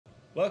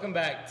Welcome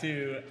back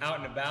to Out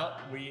and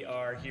About. We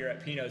are here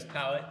at Pinot's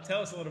Palette.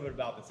 Tell us a little bit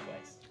about this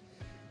place.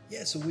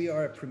 Yeah, so we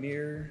are a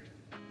premier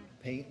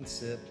paint and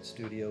sip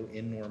studio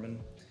in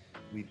Norman.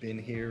 We've been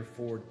here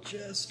for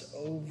just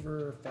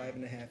over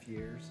 5.5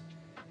 years,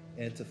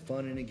 and it's a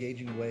fun and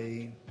engaging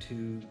way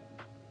to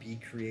be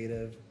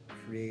creative,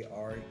 create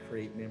art,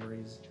 create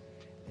memories,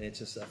 and it's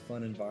just a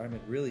fun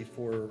environment really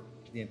for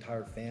the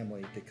entire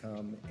family to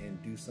come and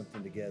do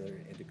something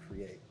together and to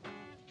create.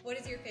 What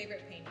is your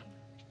favorite painting?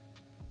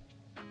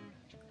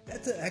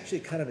 That's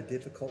actually kind of a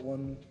difficult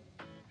one.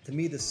 To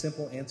me, the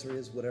simple answer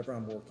is whatever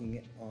I'm working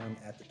on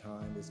at the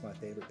time is my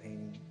favorite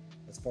painting.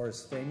 As far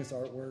as famous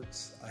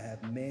artworks, I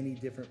have many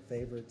different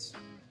favorites,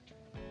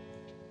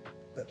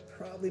 but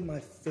probably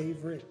my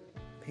favorite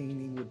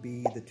painting would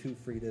be the two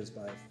Fridas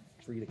by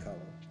Frida Kahlo.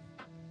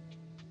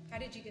 How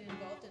did you get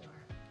involved in art?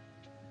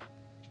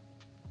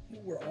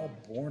 We're all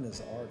born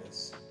as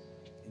artists,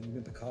 and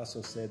even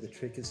Picasso said the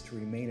trick is to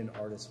remain an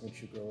artist once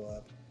you grow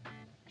up.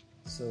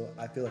 So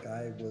I feel like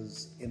I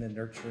was in a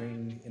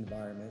nurturing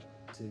environment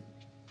to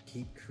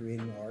keep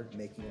creating art,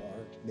 making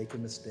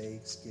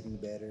mistakes, getting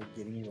better,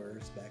 getting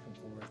worse, back and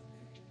forth.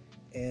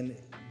 And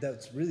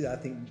that's really, I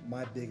think,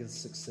 my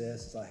biggest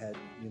success is I had,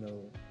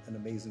 an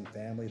amazing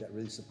family that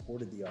really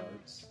supported the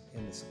arts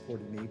and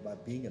supported me by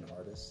being an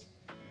artist.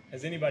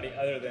 Has anybody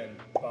other than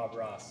Bob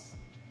Ross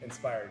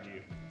inspired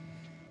you?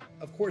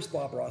 Of course,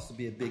 Bob Ross would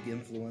be a big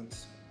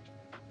influence,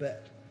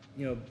 but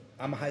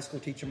I'm a high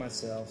school teacher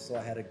myself, so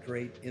I had a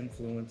great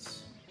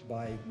influence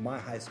by my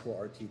high school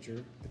art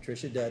teacher,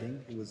 Patricia Dudding,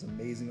 who was an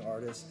amazing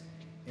artist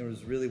and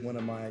was really one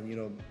of my,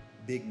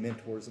 big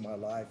mentors in my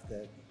life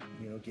that,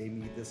 gave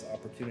me this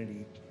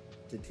opportunity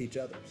to teach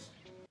others.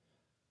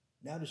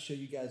 Now to show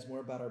you guys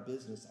more about our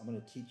business, I'm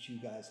going to teach you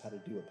guys how to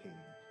do a painting.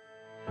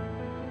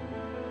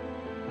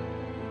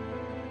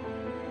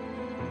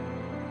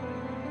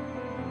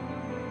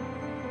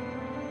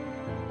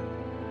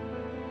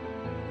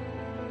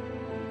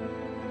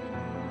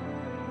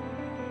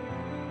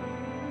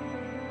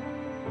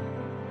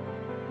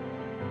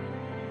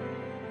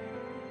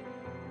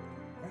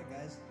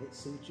 Let's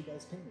see what you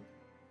guys painted.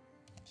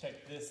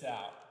 Check this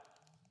out.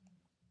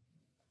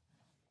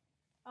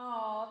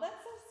 Oh,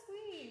 that's so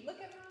sweet.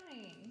 Look at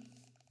mine.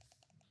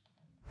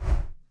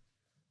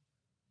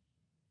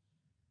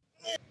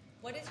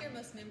 What is your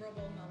most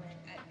memorable moment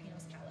at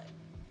Pinot's Palette?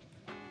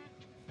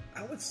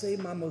 I would say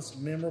my most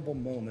memorable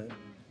moment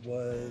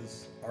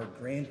was our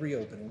grand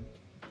reopening.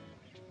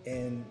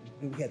 And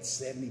we had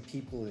 70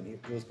 people in here.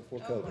 It was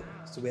before COVID.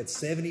 Wow. So we had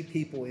 70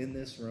 people in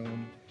this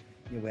room.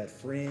 We had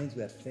friends,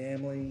 we had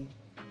family.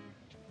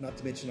 Not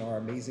to mention our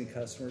amazing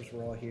customers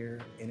were all here,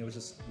 and it was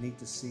just neat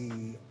to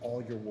see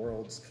all your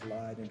worlds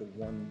collide into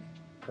one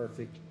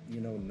perfect,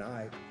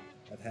 night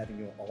of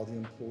having all the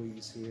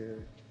employees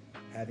here,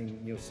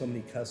 having so many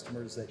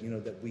customers that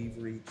that we've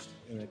reached,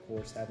 and of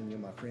course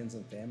having my friends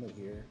and family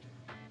here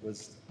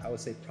was, I would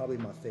say, probably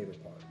my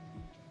favorite part.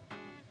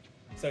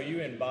 So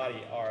you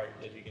embody art,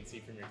 as you can see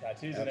from your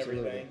tattoos.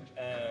 Absolutely. And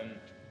everything.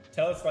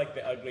 Tell us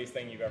the ugliest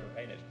thing you've ever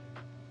painted.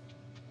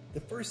 The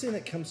first thing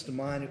that comes to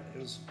mind, it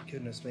was,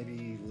 goodness,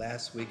 maybe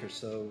last week or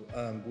so,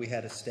 we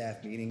had a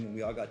staff meeting and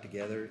we all got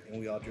together and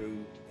we all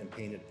drew and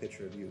painted a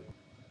picture of you.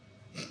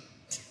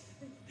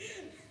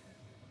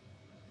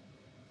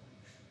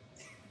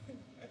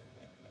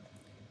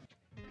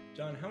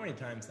 John, how many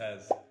times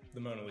has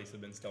the Mona Lisa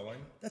been stolen?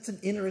 That's an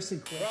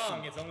interesting question.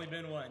 Wrong, it's only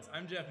been once.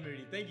 I'm Jeff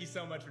Moody. Thank you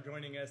so much for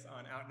joining us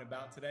on Out and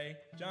About today.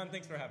 John,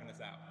 thanks for having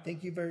us out.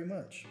 Thank you very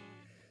much.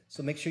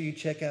 So make sure you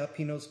check out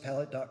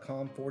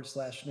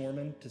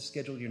pinotspalette.com/Norman to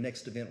schedule your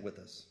next event with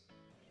us.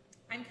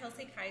 I'm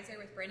Kelsey Kaiser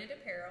with Branded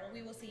Apparel.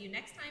 We will see you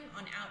next time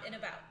on Out and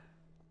About.